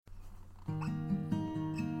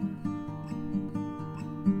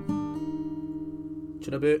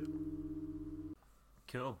Chinaboot.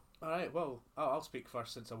 Cool. Alright, well, I'll speak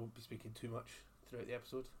first since I won't be speaking too much throughout the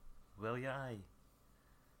episode. Will ya? Aye.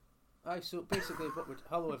 Aye, so basically,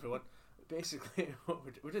 hello everyone. Basically,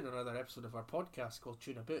 we're doing another episode of our podcast called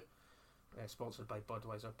Tuna Boot, sponsored by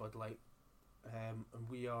Budweiser, Bud Light. And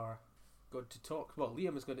we are going to talk, well,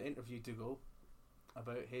 Liam is going to interview Dougal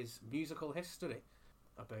about his musical history,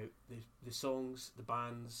 about the songs, the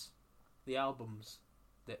bands, the albums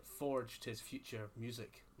that forged his future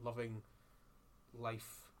music loving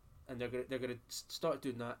life. And they're going to start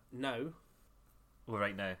doing that now. Well,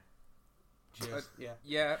 right now. Cheers.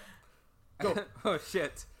 Yeah. Go. Oh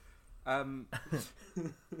shit. 3,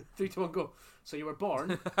 2, 1, go. So you were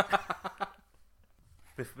born.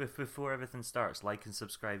 Before everything starts, like and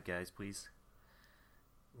subscribe, guys, please.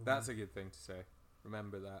 That's a good thing to say.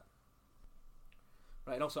 Remember that.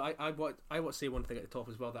 Right, and also I want to say one thing at the top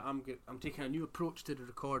as well, that I'm taking a new approach to the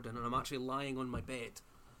recording, and I'm actually lying on my bed.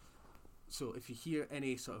 So if you hear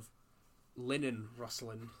any sort of linen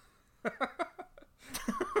rustling,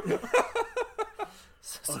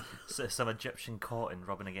 some Egyptian cotton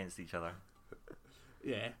rubbing against each other.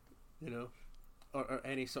 yeah, or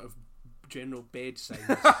any sort of general bed sounds,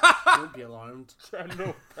 don't be alarmed.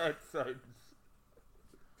 General bed sounds.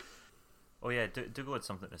 Oh yeah, Dougal had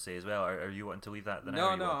something to say as well. Are you wanting to leave that? No,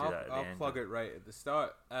 I'll plug it right at the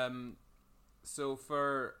start. So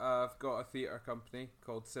I've got a theatre company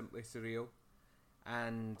called Simply Surreal,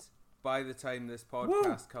 and by the time this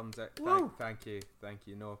podcast comes out, thank you,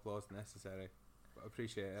 no applause necessary, but I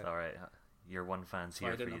appreciate it. All right, your one fan's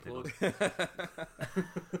here for you, Dougal.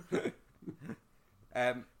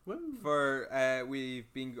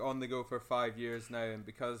 We've been on the go for 5 years now, and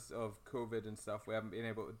because of COVID and stuff, we haven't been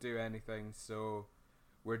able to do anything. So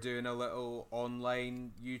we're doing a little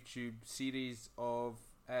online YouTube series of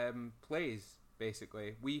plays.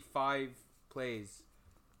 Basically, 5 plays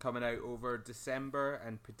coming out over December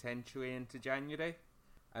and potentially into January,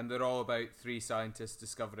 and they're all about 3 scientists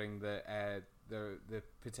discovering the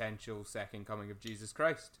potential second coming of Jesus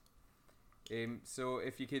Christ. So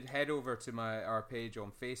if you could head over to our page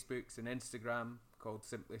on Facebook and Instagram called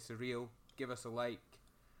Simply Surreal, give us a like,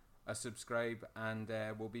 a subscribe, and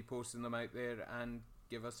we'll be posting them out there, and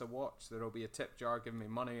give us a watch. There will be a tip jar. Give me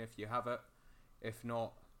money if you have it. If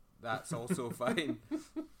not, that's also fine.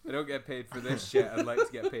 I don't get paid for this shit. I'd like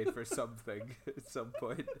to get paid for something at some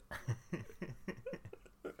point.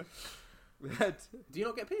 Do you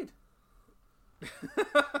not get paid? Do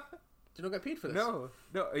you not get paid for this? No.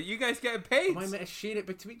 Are you guys getting paid? Am I meant to share it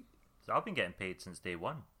between? So I've been getting paid since day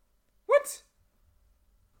one. What?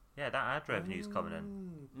 Yeah, that ad revenue's coming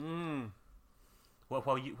in. Well,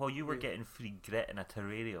 while you were getting free grit in a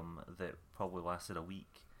terrarium that probably lasted a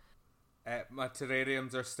week. My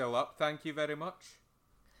terrariums are still up, thank you very much.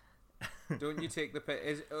 Don't you take the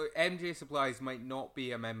piss. MJ Supplies might not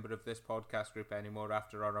be a member of this podcast group anymore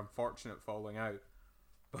after our unfortunate falling out,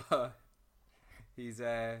 but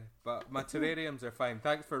but my terrariums are fine.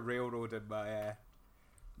 Thanks for railroading my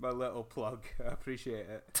little plug. I appreciate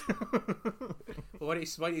it. Well, why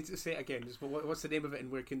don't you say it again? What's the name of it,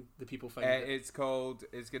 and where can the people find it? It's going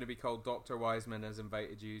to be called Dr. Wiseman has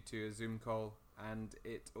invited you to a Zoom call, and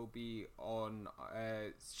it'll be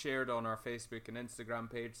shared on our Facebook and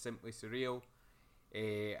Instagram page, Simply Surreal,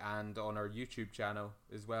 and on our YouTube channel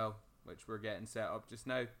as well, which we're getting set up just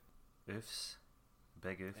now. Oofs.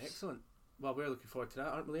 Big oofs. Excellent. Well, we're looking forward to that,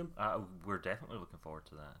 aren't we, Liam? We're definitely looking forward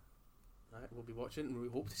to that. Right, we'll be watching, and we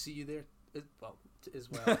hope to see you there as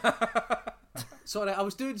well. Sorry, I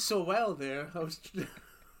was doing so well there. I was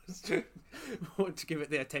wanting to give it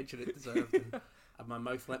the attention it deserved, and my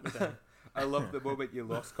mouth let me down. I love the moment you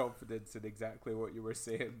lost confidence in exactly what you were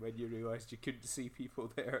saying when you realised you couldn't see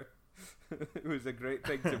people there. It was a great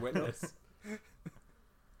thing to witness.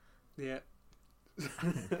 Yeah.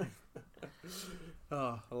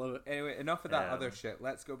 Oh, I love it. Anyway, enough of that other shit.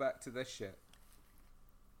 Let's go back to this shit.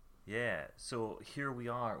 Yeah, so here we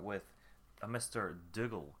are with a Mr.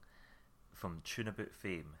 Dougal from Tunaboot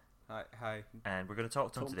fame. Hi. And we're going to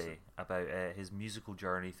talk to him today about his musical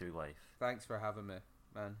journey through life. Thanks for having me,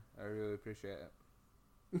 man. I really appreciate it.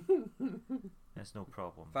 It's no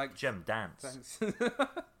problem. Thanks. Jim, dance. Thanks.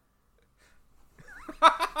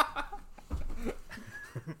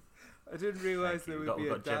 I didn't realise there would be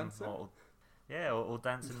a dancer. Old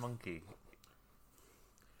dancing monkey.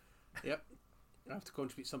 Yep. I have to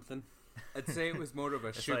contribute something. I'd say it was more of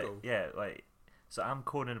a shuggle. So I'm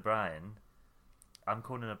Conan O'Brien.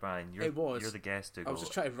 You're the guest, Dougal. I was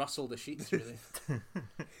just trying to rustle the sheets, really.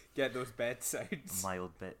 Get those bed sounds.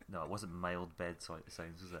 Mild bed. No, it wasn't mild bed sounds,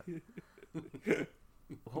 was it?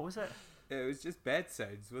 What was it? It was just bed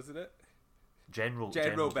sounds, wasn't it? General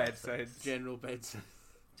bed sounds. General bed sounds.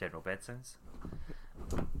 General bed sounds.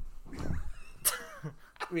 I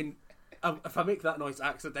mean, if I make that noise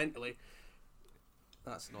accidentally,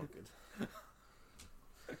 that's not good.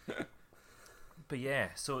 But yeah,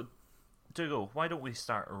 so Dougal, why don't we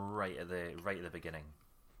start right at the beginning?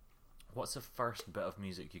 What's the first bit of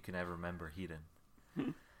music you can ever remember hearing?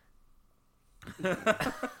 This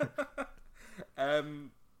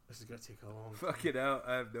is gonna take a long. Fucking hell,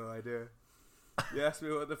 I have no idea. You asked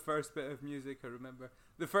me what the first bit of music I remember.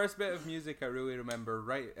 The first bit of music I really remember,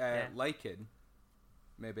 liking,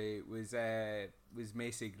 maybe was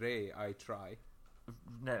Macy Gray. I Try.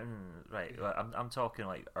 No, right. Yeah. I'm talking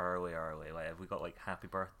like early. Like, have we got like Happy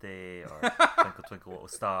Birthday or Twinkle Twinkle Little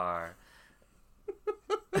Star?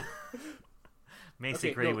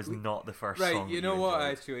 Macy Gray was not the first song. Right, you know what?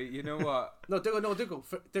 Actually, you know what? No, Dougal,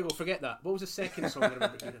 forget that. What was the second song I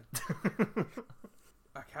remember hearing?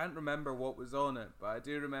 I can't remember what was on it, but I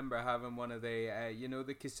do remember having one of the,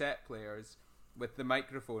 the cassette players with the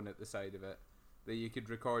microphone at the side of it that you could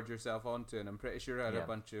record yourself onto, and I'm pretty sure I had a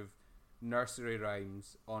bunch of nursery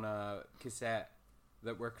rhymes on a cassette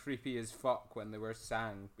that were creepy as fuck when they were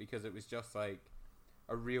sang, because it was just like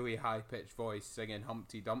a really high-pitched voice singing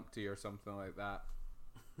Humpty Dumpty or something like that.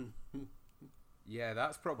 Yeah,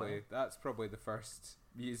 that's probably the first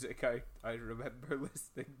music I remember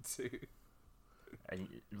listening to. And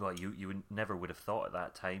well, you never would have thought at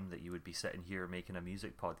that time that you would be sitting here making a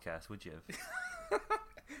music podcast, would you have?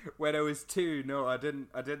 When I was 2, no, I didn't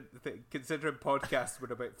think, considering podcasts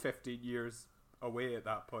were about 15 years away at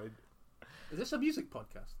that point. Is this a music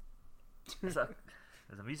podcast? Is a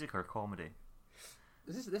music or a comedy?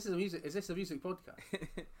 Is this a music? Is this a music podcast?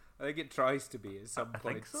 I think it tries to be at some point.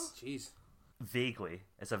 I think so. Jeez. Vaguely,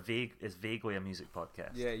 it's vaguely a music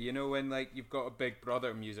podcast. Yeah, you know when like you've got a Big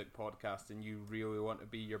Brother music podcast and you really want to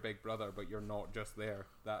be your Big Brother, but you're not just there.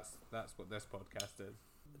 That's what this podcast is.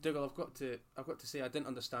 Dougal, I've got to say I didn't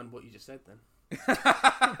understand what you just said then.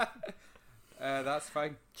 That's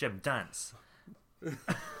fine. Jim, dance.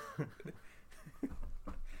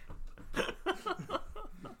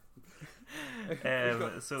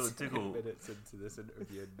 So Dougal, minutes into this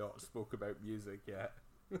interview and not spoke about music yet.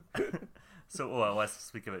 So let's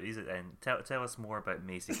speak about music then. Tell us more about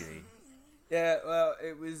Macy Gray. Yeah, well,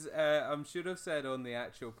 it was. I'm sure I've said on the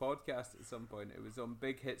actual podcast at some point. It was on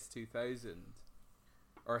Big Hits 2000,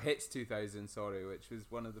 or Hits 2000, sorry, which was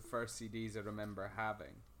one of the first CDs I remember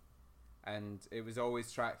having, and it was always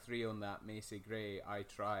track 3 on that, Macy Gray, I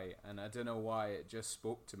Try, and I don't know why it just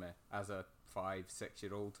spoke to me as a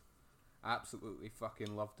 5-6-year-old. Absolutely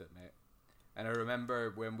fucking loved it, mate. And I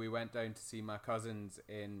remember when we went down to see my cousins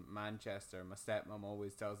in Manchester, my stepmom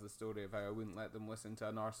always tells the story of how I wouldn't let them listen to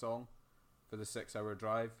another song for the 6-hour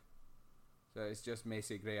drive. So it's just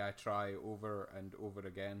Macy Gray, I Try over and over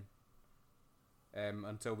again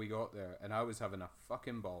until we got there, and I was having a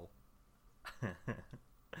fucking ball.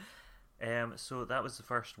 So that was the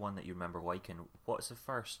first one that you remember liking. What's the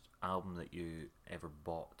first album that you ever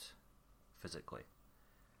bought physically?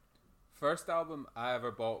 First album I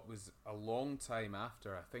ever bought was a long time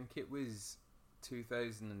after. I think it was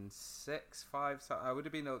 2006, 5. So I would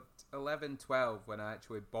have been 11, 12 when I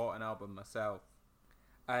actually bought an album myself.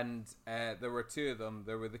 And there were 2 of them.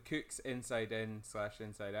 There were the Kooks Inside In /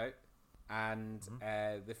 Inside Out, and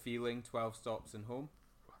The Feeling 12 Stops and Home.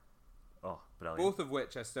 Oh, brilliant. Both of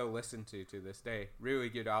which I still listen to this day. Really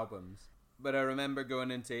good albums. But I remember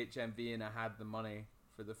going into HMV and I had the money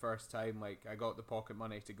for the first time. Like, I got the pocket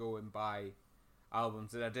money to go and buy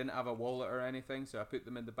albums, and I didn't have a wallet or anything, so I put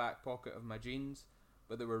them in the back pocket of my jeans,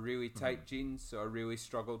 but they were really tight jeans, so I really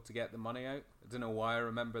struggled to get the money out. I don't know why I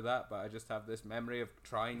remember that, but I just have this memory of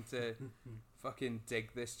trying to fucking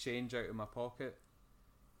dig this change out of my pocket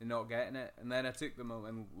and not getting it, and then I took them out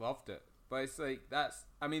and loved it. But it's like,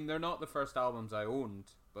 they're not the first albums I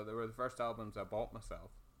owned, but they were the first albums I bought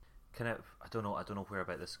myself. I don't know where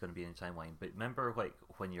about this is going to be in the timeline, but remember like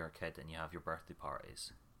when you're a kid and you have your birthday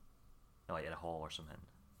parties, like at a hall or something.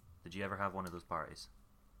 Did you ever have one of those parties?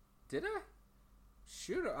 Did I?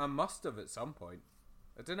 Sure, I must have at some point.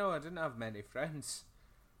 I don't know, I didn't have many friends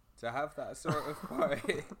to have that sort of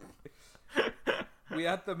party. We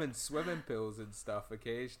had them in swimming pools and stuff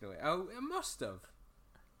occasionally. I must have.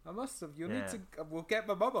 We'll get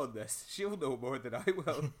my mum on this. She'll know more than I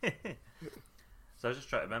will. So I was just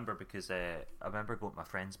trying to remember, because I remember going to my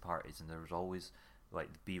friends' parties and there was always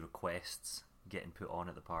like be requests getting put on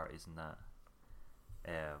at the parties and that.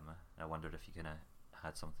 I wondered if you kind of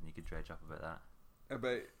had something you could dredge up about that.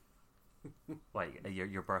 About like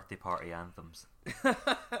your birthday party anthems.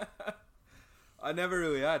 I never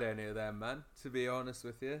really had any of them, man, to be honest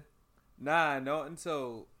with you. Nah, not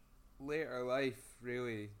until later life,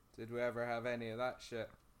 really, did we ever have any of that shit.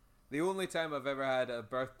 The only time I've ever had a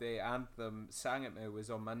birthday anthem sang at me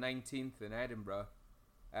was on my 19th in Edinburgh.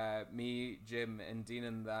 Me, Jim, and Dean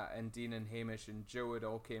and Hamish and Joe had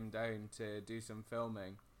all came down to do some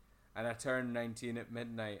filming. And I turned 19 at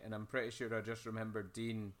midnight, and I'm pretty sure I just remember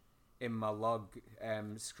Dean in my lug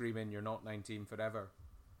screaming, "You're not 19 forever."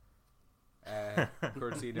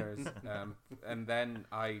 Cortinas. And then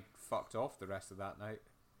I fucked off the rest of that night.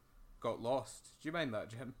 Got lost. Do you mind that,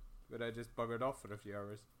 Jim? But I just buggered off for a few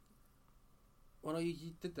hours. Well, no,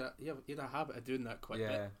 you did that. You had a habit of doing that quite a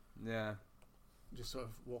bit. Yeah. Just sort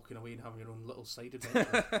of walking away and having your own little side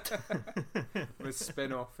adventure. With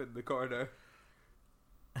spin off in the corner.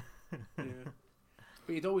 Yeah.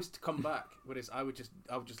 But you'd always come back, whereas I would just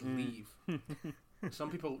leave. Some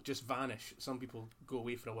people just vanish. Some people go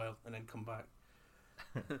away for a while and then come back.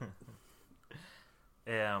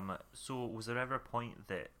 So was there ever a point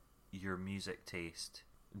that your music taste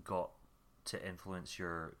got to influence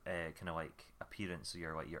your kind of like appearance,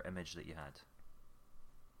 your image that you had?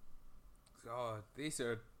 God, these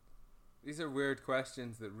are weird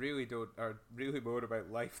questions that really are really more about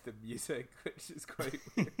life than music, which is quite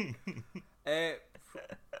weird.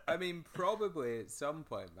 I mean, probably at some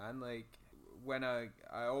point, man. Like when I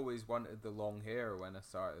always wanted the long hair when I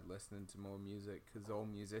started listening to more music, because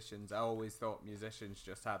I always thought musicians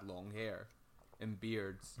just had long hair and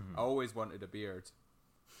beards. Mm-hmm. I always wanted a beard,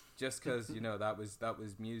 just because that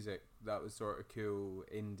was music. That was sort of cool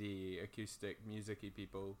indie acoustic musicy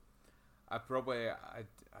people. I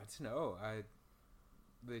don't know.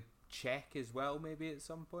 The Czech as well, maybe at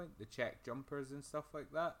some point, the Czech jumpers and stuff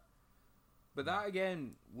like that. But that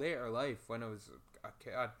again, later life, when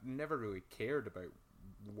I never really cared about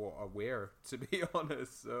what I wear, to be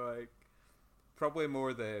honest. So like, probably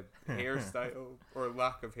more the hairstyle or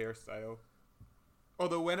lack of hairstyle.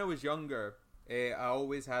 Although when I was younger, I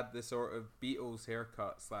always had the sort of Beatles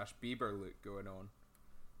haircut / Bieber look going on.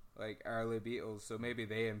 Like early Beatles, so maybe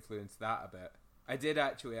they influenced that a bit.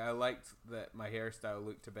 I liked that my hairstyle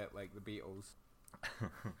looked a bit like the Beatles.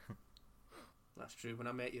 That's true. When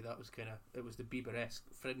I met you, it was the Bieber-esque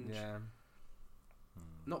fringe. Yeah.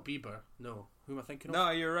 Not Bieber, no. Who am I thinking of? No,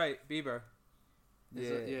 you're right, Bieber.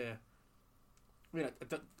 Yeah. I mean,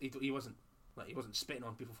 he wasn't spitting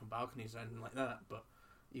on people from balconies or anything like that, but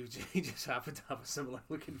he just happened to have a similar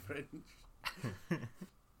looking fringe.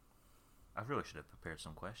 I really should have prepared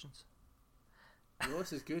some questions. Well,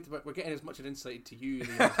 this is good. We're getting as much an insight into you.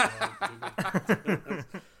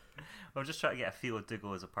 I'm just trying to get a feel of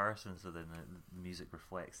Dougal as a person, so then the music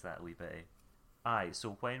reflects that a wee bit. Aye,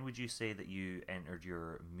 so when would you say that you entered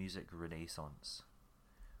your music renaissance?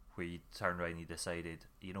 Where you turned around and you decided,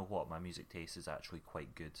 you know what, my music taste is actually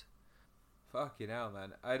quite good. Fucking hell,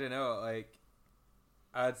 man. I don't know, like,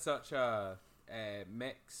 I had such a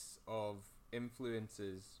mix of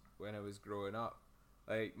influences when I was growing up.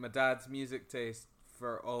 Like, my dad's music taste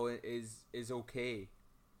for all is okay.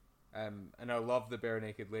 And I love the Bare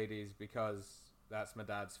Naked Ladies because that's my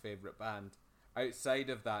dad's favourite band. Outside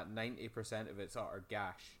of that, 90% of it's utter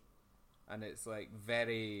gash. And it's like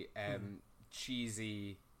very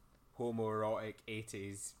cheesy, homoerotic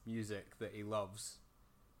 80s music that he loves.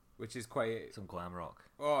 Which is quite... Some glam rock.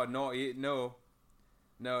 Oh, no.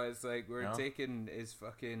 No, it's like we're taking his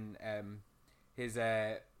fucking... his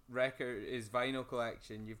record, his vinyl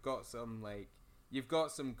collection. You've got some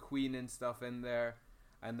Queen and stuff in there.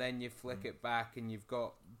 And then you flick it back and you've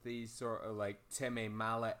got these sort of like Timmy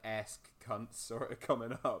Mallet-esque cunts sort of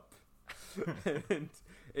coming up. And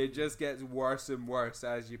it just gets worse and worse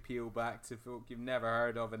as you peel back to folk you've never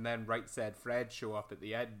heard of, and then Right Said Fred show up at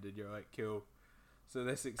the end and you're like, cool. So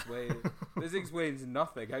this explains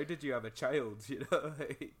nothing. How did you have a child? You know,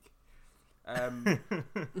 like...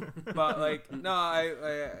 but like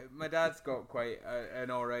no, my dad's got quite an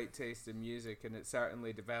alright taste in music, and it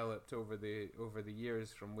certainly developed over the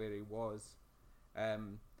years from where he was.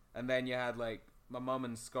 And then you had like my mum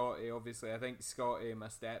and Scotty. Obviously, I think Scotty, my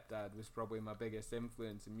stepdad, was probably my biggest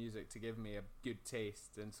influence in music to give me a good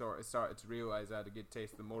taste, and sort of started to realise I had a good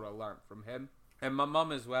taste the more I learnt from him. And my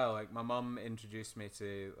mum as well. Like my mum introduced me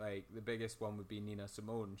to, like, the biggest one would be Nina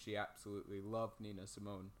Simone. She absolutely loved Nina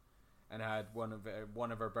Simone. And I had one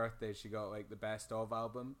of her birthdays, she got like the Best Of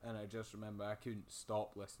album, and I just remember I couldn't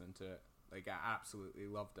stop listening to it. Like, I absolutely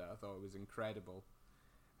loved it. I thought it was incredible.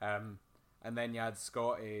 And then you had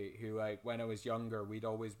Scotty, who, like, when I was younger, we'd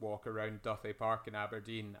always walk around Duthie Park in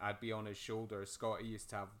Aberdeen. I'd be on his shoulder. Scotty used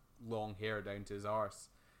to have long hair down to his arse,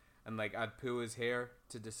 and like I'd pull his hair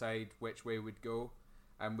to decide which way we'd go,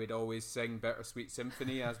 and we'd always sing Bittersweet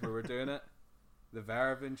Symphony as we were doing it. the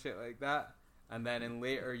Verve and shit like that. And then in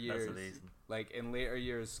later years, That's amazing. like in later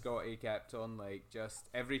years, Scotty kept on like just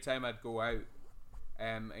every time I'd go out,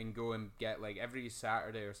 and go and get like every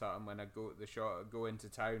Saturday or something when I'd go to the shop, go into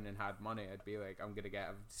town and had money, I'd be like, I'm gonna get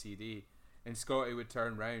a CD, and Scotty would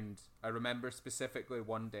turn round. I remember specifically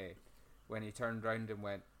one day when he turned round and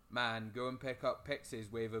went, "Man, go and pick up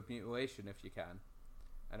Pixies' Wave of Mutilation if you can."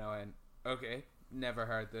 And I went, "Okay, never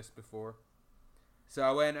heard this before." So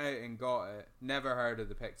I went out and got it. Never heard of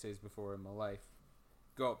the Pixies before in my life.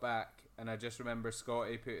 Got back, and I just remember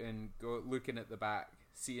Scotty looking at the back,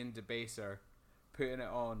 seeing Debaser, putting it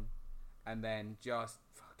on, and then just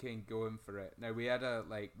fucking going for it. Now we had a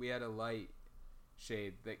light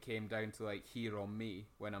shade that came down to like here on me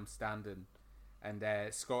when I'm standing, and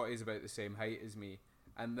Scotty's about the same height as me,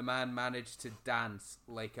 and the man managed to dance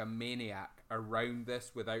like a maniac around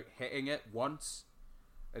this without hitting it once,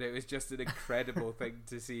 and it was just an incredible thing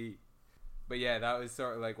to see. But yeah, that was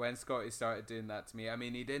sort of like when Scotty started doing that to me. I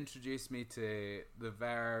mean, he'd introduced me to the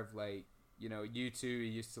Verve, like, you know, U2, he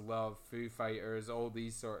used to love, Foo Fighters, all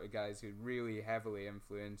these sort of guys who really heavily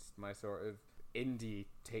influenced my sort of indie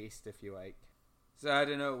taste, if you like. So I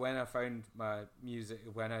don't know, when I found my music,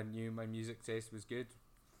 when I knew my music taste was good,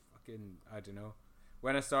 fucking, I don't know.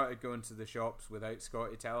 When I started going to the shops without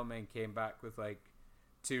Scotty telling me and came back with like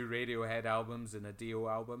 2 Radiohead albums and a Dio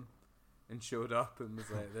album and showed up and was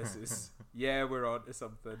like, this is, yeah, we're on to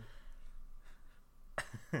something.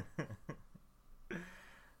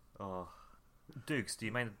 Oh. Dougs, do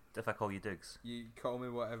you mind if I call you Dougs? You call me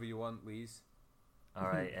whatever you want, Lise.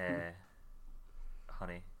 Alright,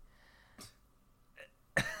 honey.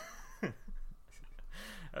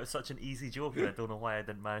 That was such an easy joke and I don't know why I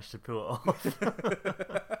didn't manage to pull it off.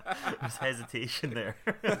 There's hesitation there.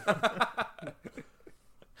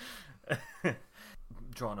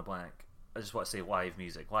 Drawing a blank. I just want to say live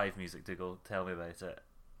music, Dougal, tell me about it.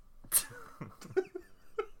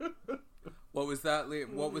 What was that?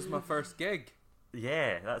 What was my first gig?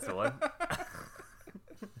 Yeah, that's the one.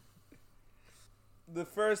 The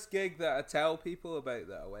first gig that I tell people about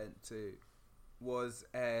that I went to was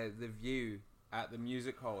The View at the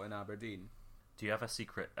Music Hall in Aberdeen. Do you have a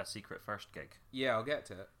secret first gig? Yeah, I'll get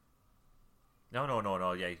to it.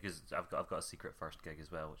 No. Yeah, because I've got a secret first gig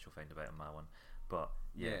as well, which you'll find about in my one. But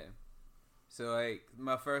yeah. So like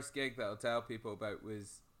my first gig that I'll tell people about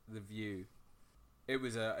was The View. It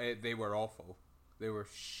was they were awful. They were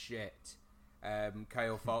shit.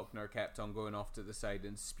 Kyle Faulkner kept on going off to the side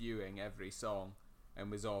and spewing every song,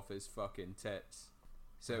 and was off his fucking tits.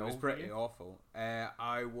 So it was pretty awful.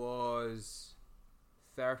 I was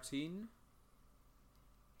 13.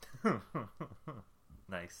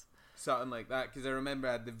 Nice. Something like that, because I remember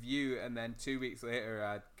I had The View, and then 2 weeks later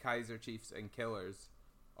I had Kaiser Chiefs and Killers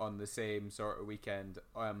on the same sort of weekend,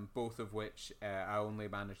 both of which I only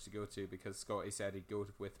managed to go to because Scotty said he'd go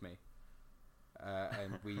with me.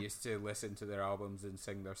 And we used to listen to their albums and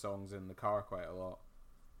sing their songs in the car quite a lot.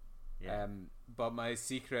 Yeah. But my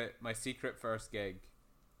secret first gig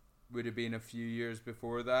would have been a few years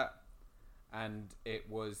before that, and it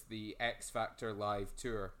was the X Factor live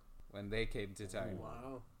tour when they came to town.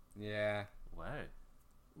 Wow. Yeah. Wow.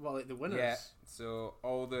 Well, like the winners. Yeah. So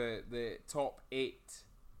all the top 8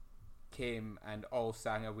 came and all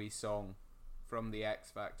sang a wee song from the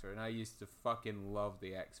X Factor, and I used to fucking love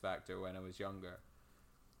the X Factor when I was younger.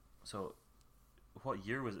 So, what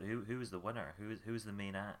year was it? Who was the winner? Who was the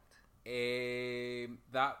main act?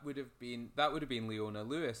 That would have been Leona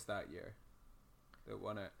Lewis that year that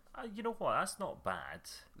won it. You know what? That's not bad.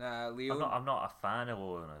 Nah, Leona. I'm not a fan of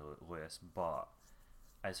Leona Lewis, but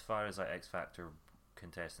as far as like X Factor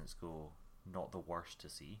contestants go, not the worst to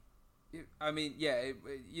see. I mean, yeah,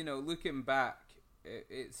 looking back,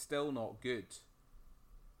 it's still not good.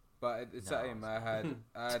 But at the time, I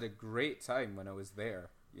had a great time when I was there.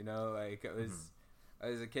 You know, like it was.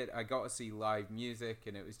 As a kid, I got to see live music,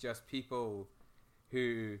 and it was just people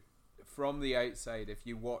who, from the outside, if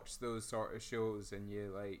you watch those sort of shows and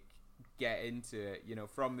you like get into it, you know,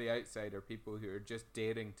 from the outside are people who are just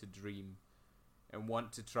daring to dream and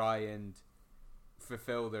want to try and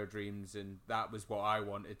fulfill their dreams, and that was what I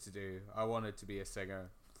wanted to do. I wanted to be a singer.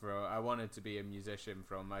 I wanted to be a musician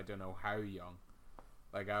from I don't know how young.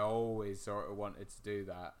 Like I always sort of wanted to do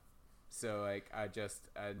that. So like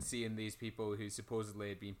and seeing these people who supposedly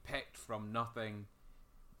had been picked from nothing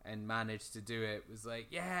and managed to do it was like,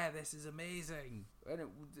 yeah, this is amazing. And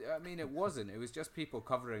it wasn't. It was just people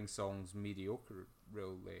covering songs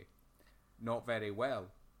mediocrely, not very well.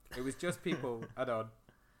 It was just people.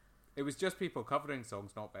 It was just people covering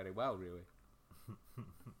songs not very well, really.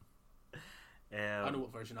 I know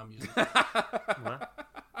what version I'm using. What?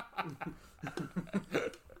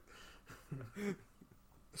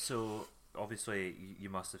 So obviously you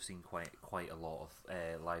must have seen quite a lot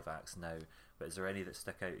of live acts now, but is there any that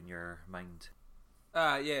stick out in your mind?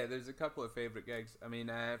 Yeah, there's a couple of favourite gigs. I mean,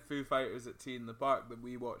 Foo Fighters at Tea in the Park that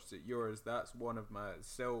we watched at yours, that's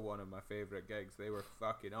still one of my favourite gigs. They were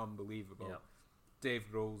fucking unbelievable. Yep. Dave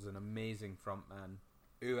Grohl's an amazing frontman.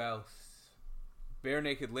 Who else? Bare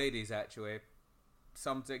Naked Ladies, actually.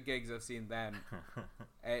 Some gigs I've seen them.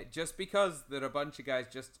 Just because they're a bunch of guys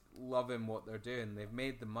just loving what they're doing. They've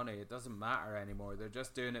made the money. It doesn't matter anymore. They're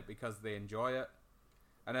just doing it because they enjoy it.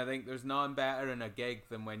 And I think there's none better in a gig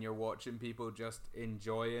than when you're watching people just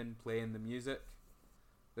enjoying playing the music.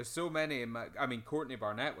 There's so many. Courtney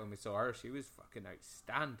Barnett, when we saw her, she was fucking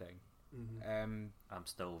outstanding. Mm-hmm. I'm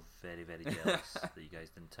still very, very jealous that you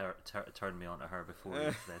guys didn't turn me on to her before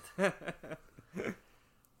you did.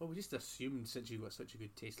 Well, we just assumed since you got such a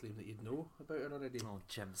good taste, Liam, that you'd know about her already. Oh,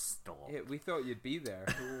 Jim, stop. Yeah, we thought you'd be there.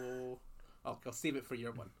 Oh, I'll save it for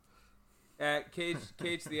your one.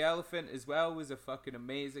 Cage the Elephant as well was a fucking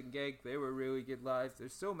amazing gig. They were really good live.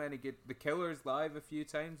 There's so many good. The Killers live a few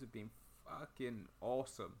times have been fucking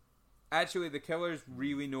awesome. Actually, the Killers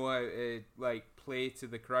really know how to play to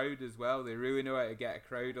the crowd as well. They really know how to get a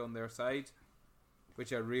crowd on their side,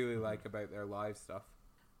 which I really like about their live stuff.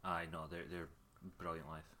 I know they're brilliant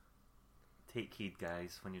live. Take heed,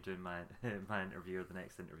 guys, when you're doing my interview or the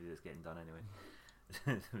next interview that's getting done anyway.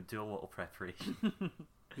 Do a little preparation.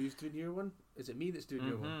 Who's doing your one? Is it me that's doing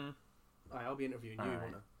your one? Aye, I'll be interviewing you, Alright.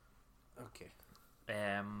 won't I? Okay.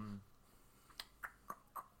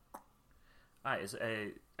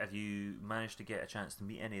 Have you managed to get a chance to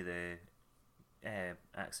meet any of the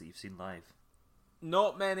acts that you've seen live?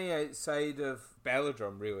 Not many outside of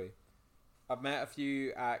Belladrum, really. I've met a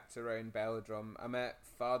few acts around Belladrum. I met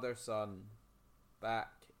Father Son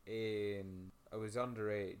back in... I was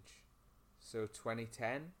underage. So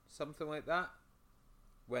 2010, something like that.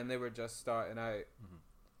 When they were just starting out.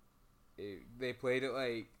 Mm-hmm. They played at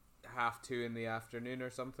 2:30 in the afternoon or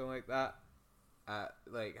something like that. At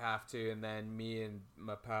 2:30, and then me and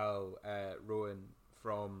my pal Rowan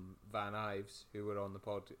from Van Ives, who were on the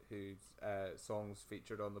whose songs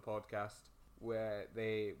featured on the podcast, where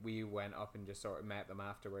we went up and just sort of met them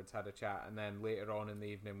afterwards, had a chat, and then later on in the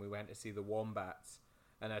evening we went to see the Wombats,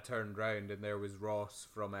 and I turned round and there was Ross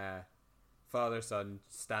from Father Son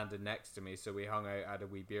standing next to me, so we hung out, had a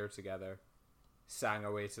wee beer together, sang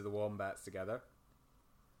away to the Wombats together,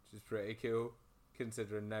 which is pretty cool,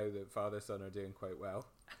 considering now that Father Son are doing quite well.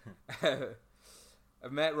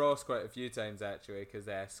 I've met Ross quite a few times actually, because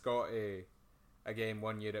Scotty, again,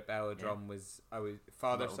 one year at Belladrum,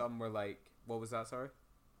 Father Son were what was that, sorry?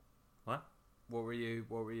 What? What were you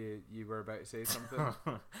were about to say something?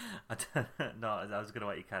 No, I was going to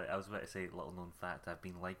let you carry. I was about to say, little known fact, I've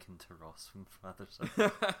been likened to Ross from Father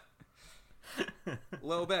Son.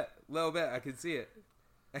 little bit, I can see it.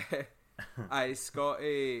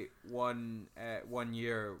 Scotty one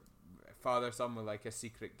year, Father Son were a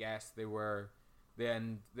secret guest. They were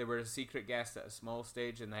a secret guest at a small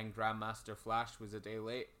stage, and then Grandmaster Flash was a day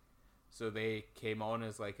late, so they came on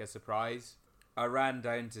as a surprise. I ran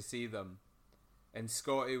down to see them, and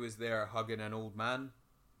Scotty was there hugging an old man,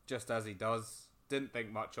 just as he does. Didn't think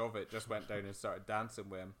much of it, just went down and started dancing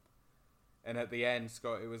with him. And at the end,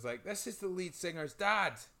 Scotty was like, "This is the lead singer's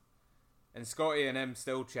dad." And Scotty and him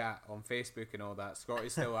still chat on Facebook and all that. Scotty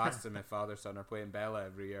still asks him if Father Son are playing Bella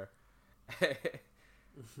every year.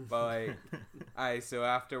 But so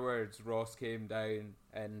afterwards, Ross came down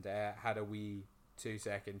and had a wee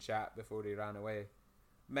 2-second chat before he ran away.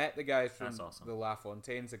 Met the guys from the La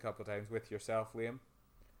Fontaines a couple of times with yourself, Liam.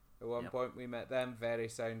 At one point we met them. Very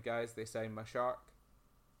sound guys. They signed my shark,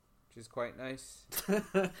 which is quite nice. Do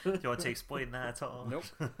you want to explain that at all? Nope.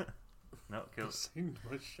 No, cool.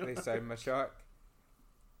 They signed my shark.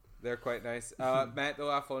 They're quite nice. Met the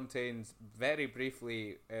La Fontaines very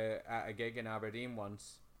briefly at a gig in Aberdeen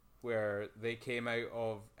once, where they came out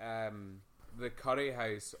of the curry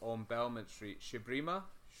house on Belmont Street, Shribrima,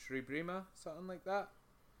 something like that,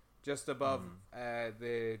 just above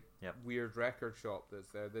the weird record shop that's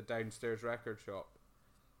there, the downstairs record shop.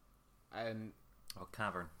 And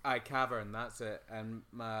Cavern. Cavern, that's it. And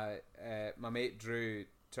my mate Drew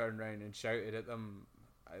turned around and shouted at them.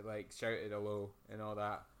 I shouted hello and all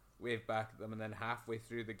that, waved back at them, and then halfway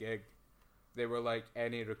through the gig they were like,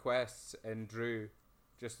 "Any requests?" And Drew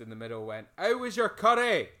just in the middle went, "How was your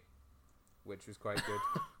curry?" Which was quite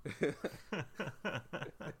good.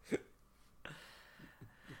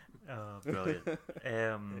 Oh, brilliant.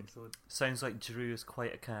 Excellent. Sounds like Drew is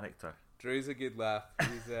quite a character. Drew's a good laugh.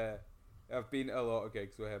 He's I've been to a lot of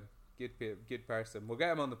gigs with him. Good person. We'll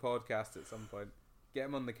get him on the podcast at some point. Get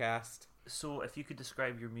him on the cast. So, if you could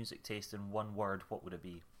describe your music taste in one word, what would it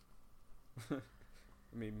be? I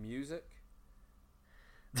mean, music.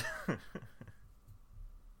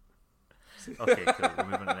 Okay, cool. We'll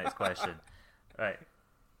move on to the next question. Right.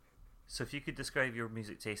 So, if you could describe your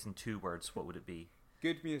music taste in 2 words, what would it be?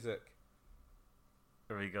 Good music.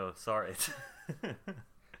 There we go. Sorted.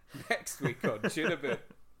 Next week on Tune a Bit.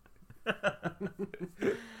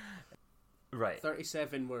 Right.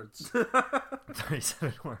 37 words.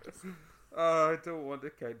 37 words. Oh, I don't want to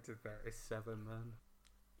count to 37, man.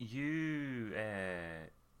 You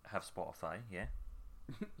have Spotify, yeah?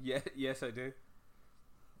 Yeah, yes, I do.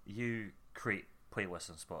 You create playlists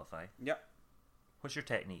on Spotify. Yep. What's your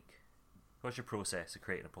technique? What's your process of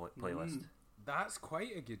creating a playlist? That's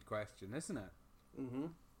quite a good question, isn't it?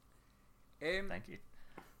 Mm-hmm. Thank you.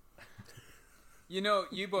 You know,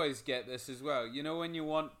 you boys get this as well. You know, when you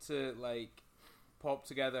want to, like, pop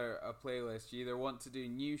together a playlist, you either want to do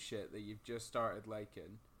new shit that you've just started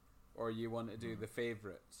liking, or you want to do the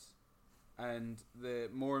favourites. And the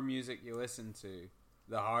more music you listen to,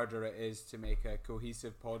 the harder it is to make a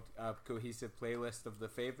cohesive playlist of the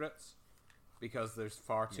favourites, because there's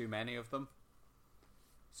far too many of them.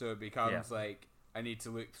 So it becomes like, I need to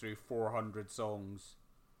look through 400 songs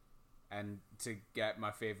and to get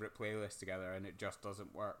my favourite playlist together, and it just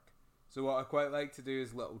doesn't work. So what I quite like to do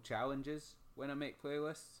is little challenges when I make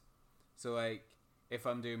playlists. So like, if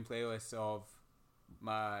I'm doing playlists of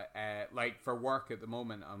my like for work at the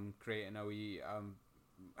moment, I'm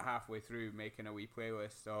halfway through making a wee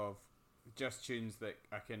playlist of just tunes that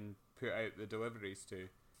I can put out the deliveries to.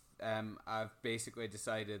 I've basically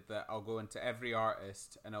decided that I'll go into every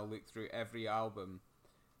artist and I'll look through every album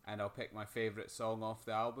and I'll pick my favourite song off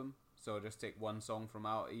the album. So I'll just take one song from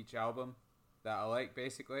out each album that I like,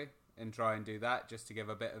 basically, and try and do that just to give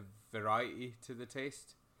a bit of variety to the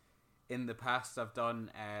taste. In the past, I've done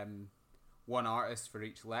one artist for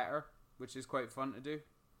each letter, which is quite fun to do.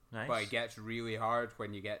 Nice. But it gets really hard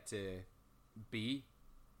when you get to B,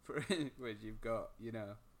 for which you've got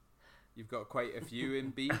quite a few in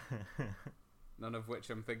B, none of which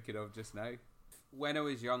I'm thinking of just now. When I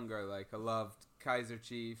was younger, like, I loved Kaiser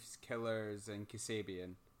Chiefs, Killers, and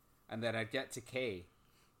Kasabian. And then I'd get to K,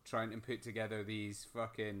 trying to put together these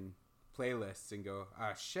fucking playlists and go,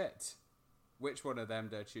 shit, which one of them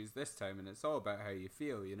do I choose this time? And it's all about how you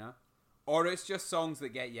feel, you know? Or it's just songs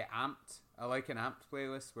that get you amped. I like an amped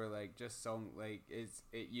playlist where, like, just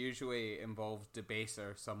it usually involves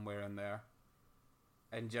Debaser somewhere in there.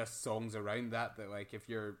 And just songs around that, like, if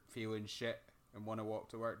you're feeling shit and want to walk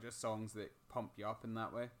to work, just songs that pump you up in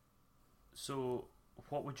that way. So,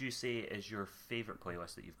 what would you say is your favourite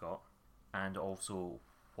playlist that you've got? And also,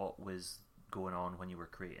 what was going on when you were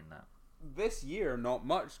creating that? This year, not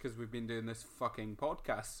much, because we've been doing this fucking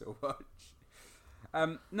podcast so much.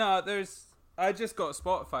 I just got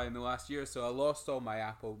Spotify in the last year, so I lost all my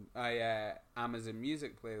Amazon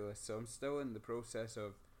Music playlists, so I'm still in the process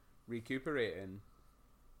of recuperating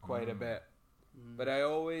quite a bit. But I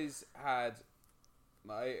always had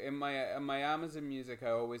in my Amazon Music,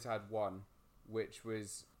 I always had one, which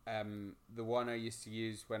was the one I used to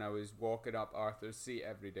use when I was walking up Arthur's Seat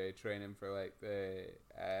every day, training for like the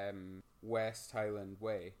West Highland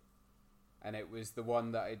Way, and it was the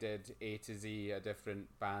one that I did A to Z, a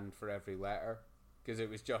different band for every letter, because it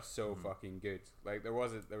was just so fucking good. Like there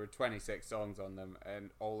were 26 songs on them, and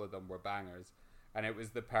all of them were bangers. And it was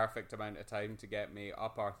the perfect amount of time to get me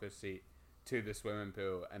up Arthur's Seat to the swimming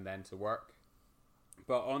pool and then to work.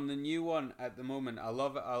 But on the new one at the moment, I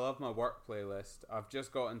love it. I love my work playlist. I've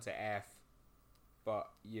just gotten to F, but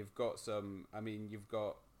you've got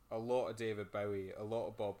a lot of David Bowie, a lot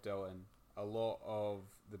of Bob Dylan, a lot of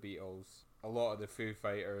the Beatles, a lot of the Foo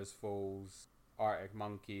Fighters, Foles, Arctic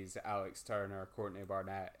Monkeys, Alex Turner, Courtney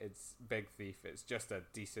Barnett. It's Big Thief. It's just a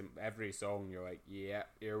decent. Every song you're like, yeah,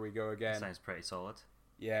 here we go again. Sounds pretty solid.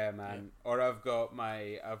 Yeah, man. Yeah. Or I've got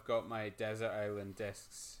my Desert Island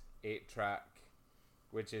Discs 8-track,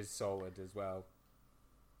 which is solid as well.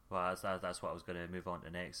 Well, that's what I was going to move on to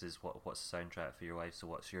next. Is what's the soundtrack for your life? So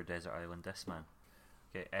what's your Desert Island Disc, man?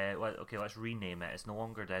 Okay, let's rename it. It's no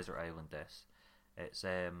longer Desert Island Disc. It's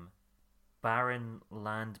Barren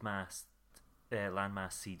Landmass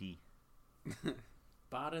CD.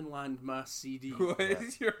 Barren Landmass CD. What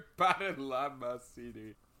is your Barren Landmass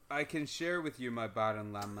CD? I can share with you my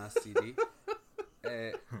Barren Landmass CD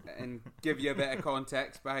and give you a bit of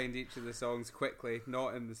context behind each of the songs quickly,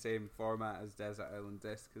 not in the same format as Desert Island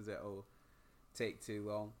Disc because it'll take too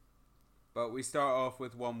long. But we start off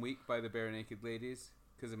with 1 Week by the Bare Naked Ladies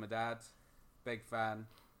because of my dad, big fan.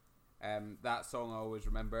 That song I always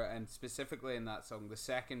remember, and specifically in that song, the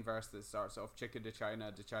second verse that starts off "Chicken to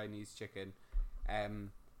China, the Chinese chicken."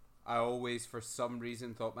 I always, for some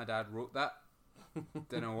reason, thought my dad wrote that.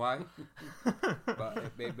 Don't know why, but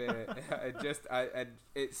it made me.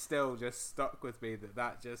 It still just stuck with me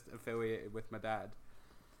that just affiliated with my dad.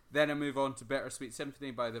 Then I move on to "Bittersweet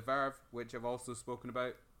Symphony" by The Verve, which I've also spoken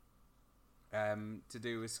about. To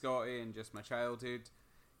do with Scotty and just my childhood.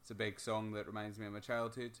 It's a big song that reminds me of my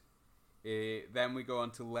childhood. Then we go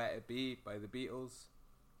on to "Let It Be" by the Beatles,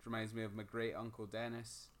 which reminds me of my great uncle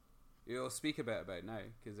Dennis. I'll speak a bit about now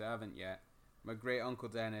because I haven't yet. My great uncle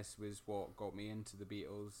Dennis was what got me into the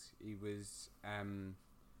Beatles. He was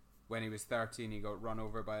when he was 13, he got run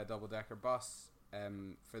over by a double-decker bus.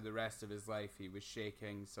 For the rest of his life, he was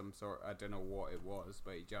shaking some sort. I don't know what it was,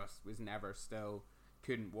 but he just was never still.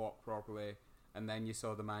 Couldn't walk properly. And then you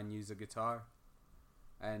saw the man use a guitar,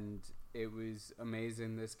 and it was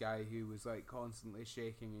amazing. This guy who was like constantly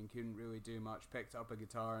shaking and couldn't really do much picked up a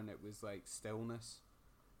guitar, and it was like stillness,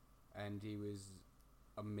 and he was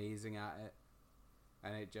amazing at it.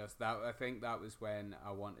 And it just I think that was when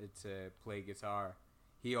I wanted to play guitar.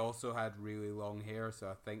 He also had really long hair, so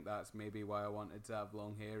I think that's maybe why I wanted to have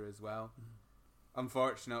long hair as well.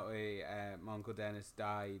 Unfortunately, my Uncle Dennis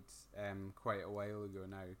died quite a while ago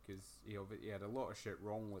now because he had a lot of shit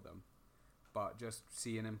wrong with him. But just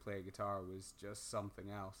seeing him play guitar was just something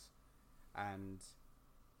else. And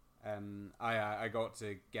I got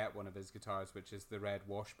to get one of his guitars, which is the red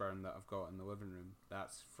Washburn that I've got in the living room.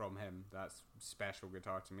 That's from him. That's special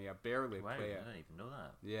guitar to me. I barely play it. I didn't even know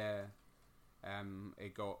that. Yeah.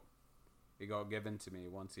 It got given to me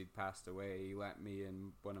once he'd passed away. He let me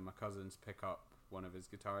and one of my cousins pick up one of his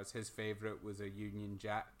guitars. His favourite was a Union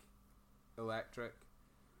Jack electric,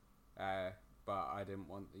 but I didn't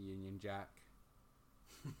want the Union Jack,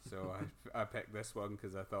 so I picked this one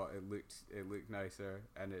because I thought it looked nicer,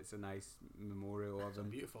 and it's a nice memorial of him. It's a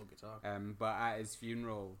beautiful guitar. But at his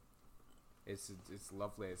funeral, it's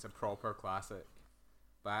lovely. It's a proper classic.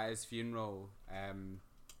 But at his funeral,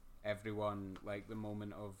 everyone, like, the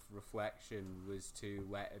moment of reflection was to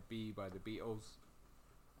 "Let It Be" by the Beatles,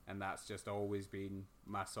 and that's just always been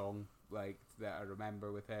my song, like, that I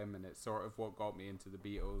remember with him. And it's sort of what got me into the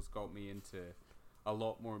Beatles, got me into a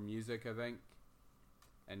lot more music, I think.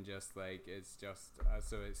 And just like, it's just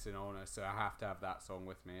so it's an honor, so I have to have that song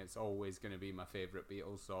with me. It's always going to be my favourite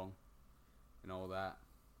Beatles song and all that.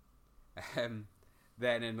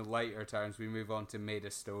 Then in the lighter terms, we move on to "Made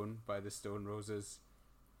of Stone" by the Stone Roses,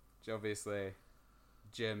 which obviously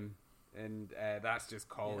Jim, and that's just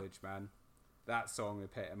college, man. That song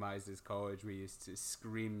epitomises college. We used to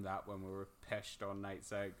scream that when we were pissed on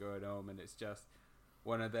nights out going home, and it's just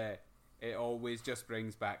one of the... It always just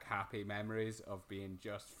brings back happy memories of being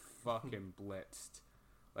just fucking blitzed.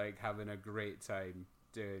 Like, having a great time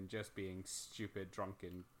just being stupid,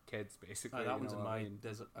 drunken kids, basically. That one's in my...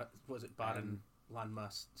 was it Baron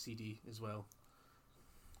Landmass CD as well?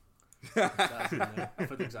 That's in there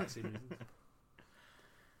for the exact same reason.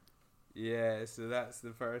 Yeah, so that's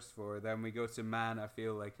the first four. Then we go to "Man, I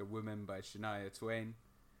Feel Like a Woman" by Shania Twain,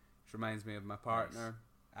 which reminds me of my partner,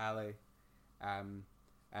 Ali.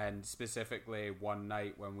 And specifically one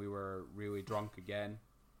night when we were really drunk again,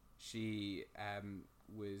 she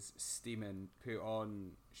was steaming, put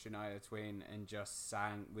on Shania Twain, and just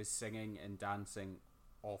was singing and dancing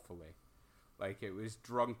awfully. Like, it was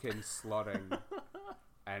drunken slurring,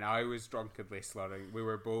 and I was drunkenly slurring. We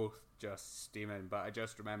were both just steaming, but I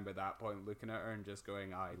just remember that point looking at her and just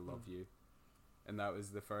going, "I love you." And that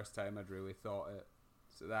was the first time I'd really thought it.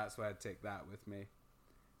 So that's why I'd take that with me.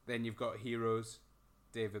 Then you've got "Heroes,"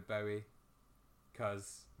 David Bowie,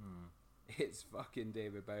 because it's fucking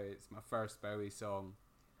David Bowie. It's my first Bowie song.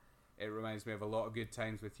 It reminds me of a lot of good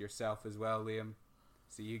times with yourself as well, Liam.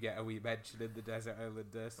 So you get a wee mention in the Desert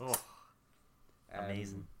Island Discs. Oh,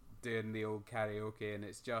 amazing. Doing the old karaoke, and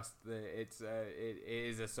it's just it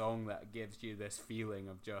is a song that gives you this feeling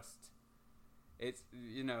of just, it's,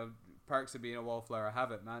 perks of being a wallflower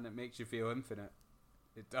have it, man. It makes you feel infinite.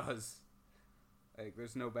 It does. Like,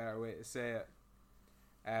 there's no better way to say it.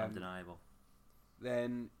 Undeniable.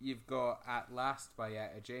 Then you've got "At Last" by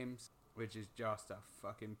Etta James, which is just a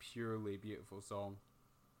fucking purely beautiful song.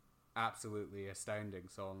 Absolutely astounding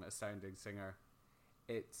song, astounding singer.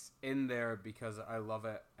 It's in there because I love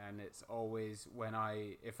it, and it's always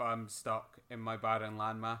if I'm stuck in my barren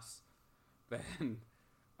landmass, then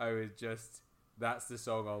I would that's the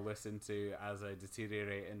song I'll listen to as I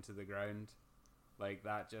deteriorate into the ground. Like,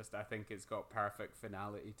 that I think it's got perfect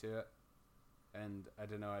finality to it. And I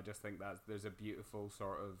don't know, I just think that there's a beautiful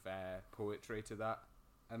sort of poetry to that.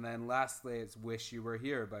 And then lastly, it's "Wish You Were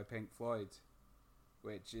Here" by Pink Floyd,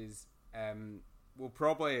 which is we'll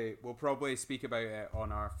probably speak about it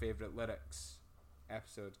on our favorite lyrics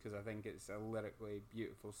episode, because I think it's a lyrically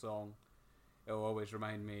beautiful song. It'll always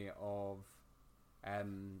remind me of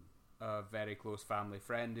a very close family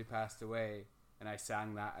friend who passed away, and I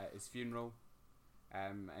sang that at his funeral.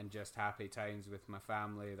 And just happy times with my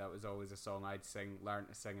family. That was always a song I'd learn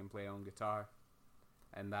to sing and play on guitar.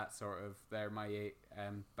 And that sort of, they're my 8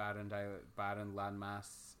 Baron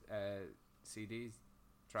Landmass CDs,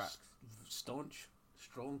 tracks. Staunch,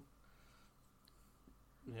 strong.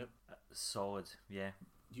 Yep. Solid, yeah.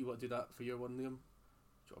 Do you want to do that for your one, Liam? Do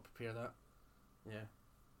you want to prepare that? Yeah.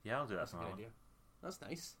 Yeah, I'll do that That's for a my good one. idea. That's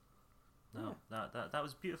nice. No, that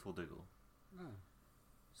was beautiful, Dougal. Oh.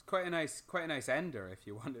 It's quite a nice ender if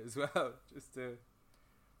you want it as well. Just to.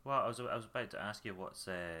 Well, I was about to ask you what's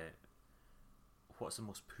the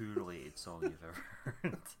most poo-related song you've ever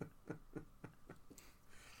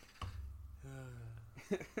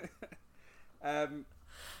heard.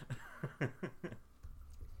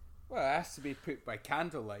 Well, it has to be Poop by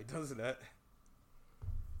Candlelight, doesn't it?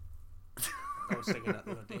 I was singing that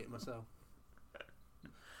the other day to myself.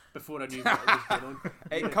 Before I knew what was going on.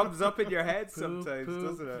 It comes up in your head Poop, sometimes, poop,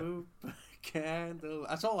 doesn't it? Poop, candle.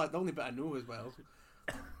 That's all. The only bit I know as well.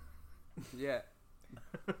 Yeah.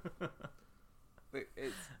 But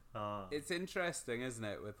it's interesting, isn't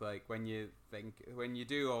it? With like when you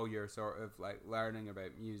do all your sort of like learning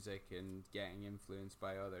about music and getting influenced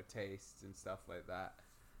by other tastes and stuff like that.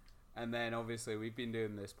 And then obviously we've been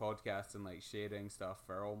doing this podcast and like sharing stuff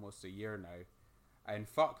for almost a year now. And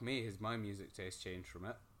fuck me, has my music taste changed from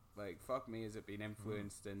it? Like, fuck me, has it been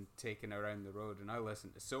influenced and taken around the road? And I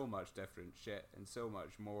listen to so much different shit and so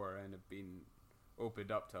much more, and have been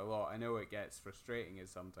opened up to a lot. I know it gets frustrating as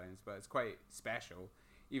sometimes, but it's quite special.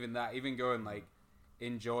 Even going like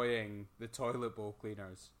enjoying the toilet bowl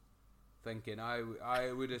cleaners, thinking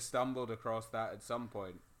I would have stumbled across that at some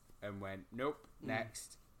point, and went nope,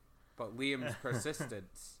 next. But Liam's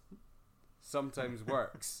persistence sometimes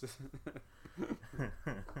works.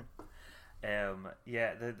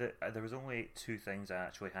 Yeah, there was only 2 things I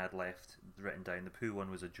actually had left written down. The poo one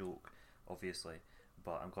was a joke, obviously,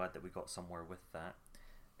 but I'm glad that we got somewhere with that.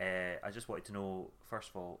 I just wanted to know, first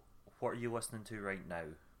of all, what are you listening to right now?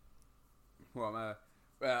 Well,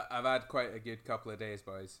 I've had quite a good couple of days,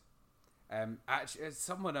 boys. Actually, it's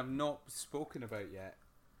someone I've not spoken about yet,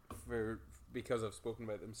 because I've spoken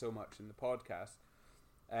about them so much in the podcast.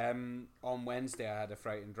 On Wednesday, I had a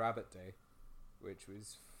Frightened Rabbit day, which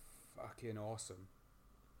was fucking awesome.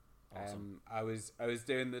 I was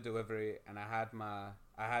doing the delivery, and I had my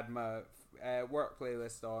work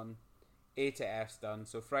playlist on. A to F's done,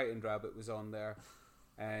 so Frightened Rabbit was on there,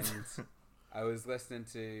 and I was listening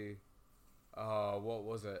to what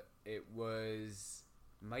was it? It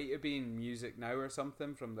might have been Music Now or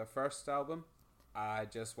something from their first album. I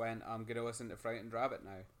just went, I'm gonna listen to Frightened Rabbit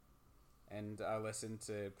now, and I listened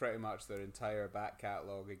to pretty much their entire back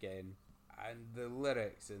catalogue again. And the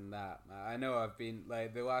lyrics in that, I know I've been,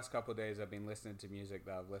 like, the last couple of days I've been listening to music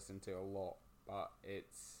that I've listened to a lot, but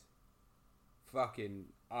it's fucking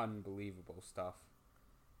unbelievable stuff.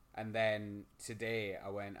 And then today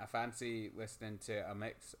I fancy listening to a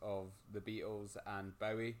mix of the Beatles and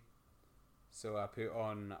Bowie. So I put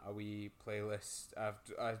on a wee playlist.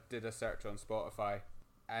 I did a search on Spotify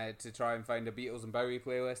to try and find a Beatles and Bowie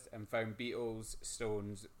playlist, and found Beatles,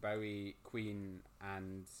 Stones, Bowie, Queen,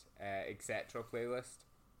 and etc. playlist.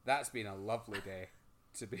 That's been a lovely day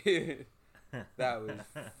to be. That was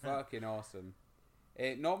fucking awesome.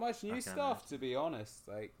 Not much new stuff, to be honest.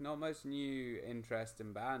 Like, not much new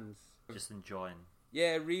interesting bands. Just enjoying.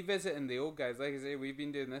 Yeah, revisiting the old guys. Like I say, we've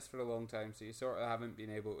been doing this for a long time, so you sort of haven't been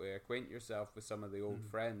able to acquaint yourself with some of the old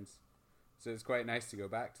friends. So it's quite nice to go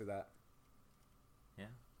back to that. Yeah.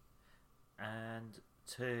 And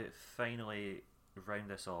to finally round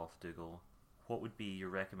this off, Dougal, what would be your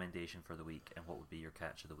recommendation for the week, and what would be your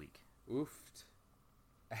catch of the week? Oofed.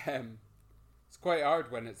 It's quite hard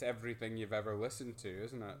when it's everything you've ever listened to,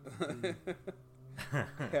 isn't it?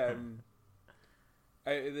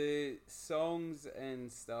 Out of the songs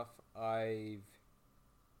and stuff I've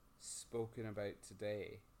spoken about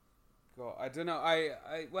today, God, I don't know.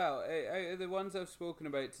 Out of the ones I've spoken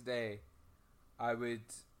about today, I would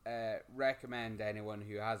recommend anyone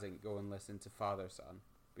who hasn't go and listen to Father Son,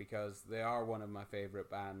 because they are one of my favourite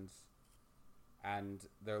bands, and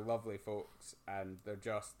they're lovely folks, and they're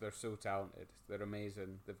so talented. They're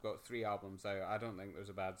amazing. They've got 3 albums out. I don't think there's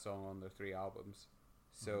a bad song on their 3 albums.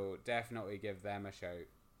 So definitely give them a shout.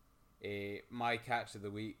 My catch of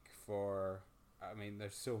the week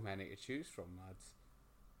there's so many to choose from, lads.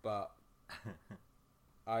 but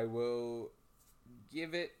I will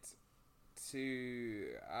give it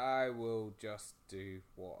to... I will just do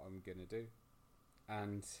what I'm going to do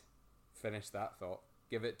and finish that thought.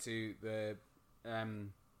 Give it to the... I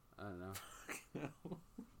don't know.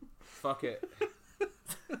 Fuck it.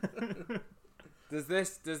 Does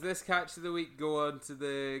this catch of the week go on to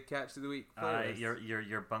the catch of the week playlist?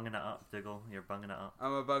 You're bunging it up, Diggle. You're bunging it up.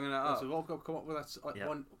 I'm bunging it up. So we've all got to come up with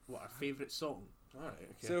our favourite song. Alright,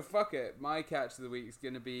 okay. So fuck it. My catch of the week is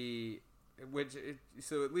going to be...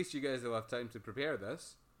 So at least you guys will have time to prepare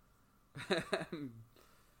this.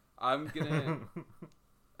 I'm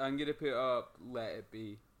gonna put up Let It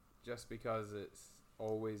Be, just because it's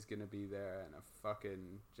always gonna be there, and it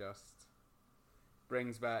fucking just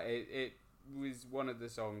brings back. It was one of the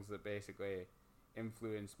songs that basically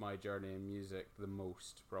influenced my journey in music the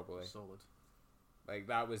most, probably. Solid. Like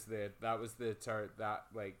that was the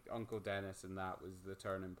like Uncle Dennis, and that was the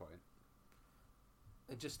turning point.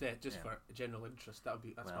 And just for general interest, that's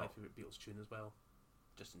my favourite Beatles tune as well,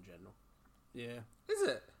 just in general. Yeah. Is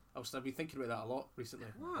it? I've been thinking about that a lot recently.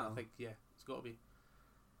 Wow. I think it's got to be.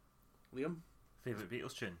 Liam, favourite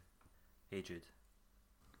Beatles tune? Hey Jude.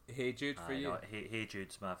 Hey Jude for you. No, hey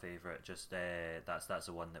Jude's my favourite. Just that's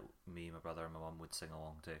the one that me, my brother, and my mum would sing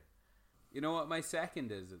along to. You know what my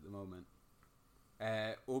second is at the moment?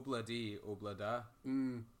 Obla Di, Obla Da.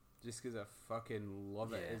 Just because I fucking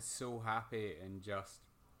love it. It's so happy and just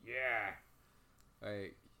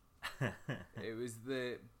like it was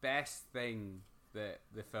the best thing that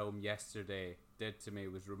the film Yesterday did to me,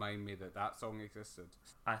 was remind me that song existed.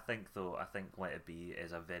 I think Let It Be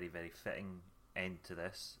is a very, very fitting end to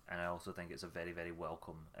this, and I also think it's a very, very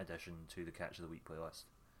welcome addition to the Catch of the Week playlist.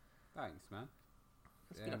 Thanks, man.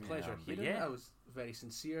 It's been a pleasure hearing it. I was very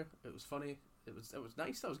sincere. It was funny. It was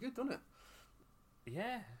nice. That was good, wasn't it?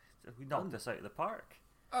 Yeah, we knocked this out of the park.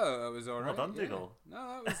 Oh, that was alright. Well done, Dougal.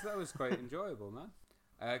 No, that was quite enjoyable, man.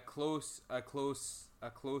 A close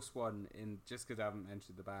one in, just because I haven't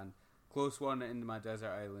mentioned the band. Close one into my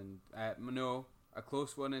Desert Island. A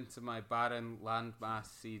close one into my barren landmass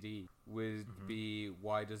CD would be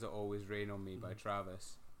 "Why Does It Always Rain on Me" by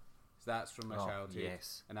Travis. So that's from my childhood.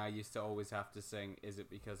 Yes. And I used to always have to sing "Is It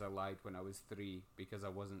Because I Lied When I Was 3" because I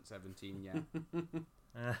wasn't 17 yet.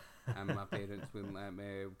 And my parents wouldn't let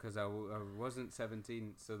me because I wasn't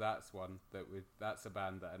 17. So that's one that's a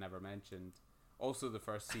band that I never mentioned. Also, the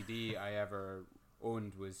first CD I ever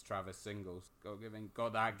owned was Travis Singles.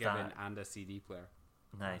 Got that given and a CD player.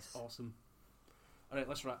 Nice. That's awesome. Alright,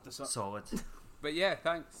 let's wrap this up. Solid. But yeah,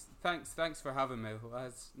 thanks for having me.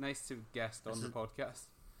 It's nice to guest on the podcast.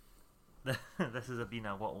 This has been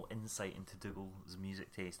a little insight into Dougal's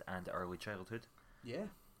music taste and early childhood. Yeah.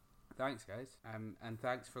 Thanks, guys. And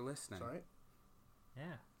thanks for listening. Sorry.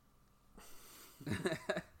 Yeah.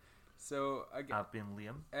 So I've been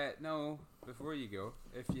Liam. No, before you go,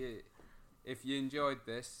 if you enjoyed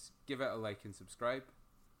this, give it a like and subscribe.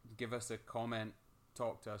 Give us a comment.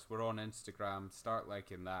 Talk to us. We're on Instagram. Start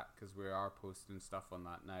liking that, because we are posting stuff on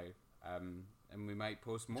that now. And we might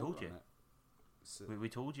post more on it. So, we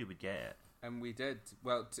told you we'd get it, and we did.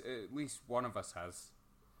 Well, at least one of us has.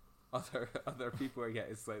 Other people are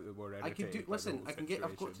getting slightly more irritated. I can do. Listen,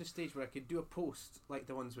 I've got to the stage where I could do a post like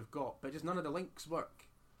the ones we've got, but just none of the links work.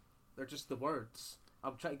 They're just the words.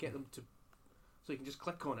 I'm trying to get them to, so you can just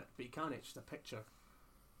click on it, but you can't. It's just a picture.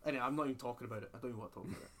 Anyway, I'm not even talking about it. I don't even want to talk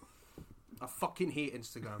about it. I fucking hate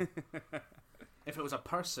Instagram. If it was a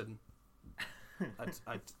person,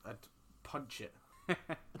 I'd punch it.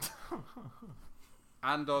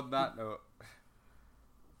 And on that note,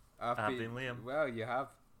 I've been Liam. Well, you have.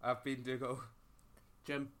 I've been Dougal.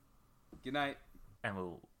 Jim. Good night. And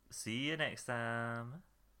we'll see you next time.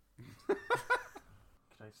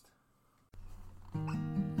 Christ.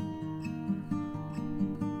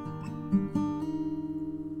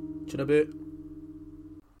 Should I boot?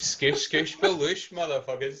 Skoosh, skoosh, baloosh,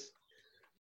 motherfuckers.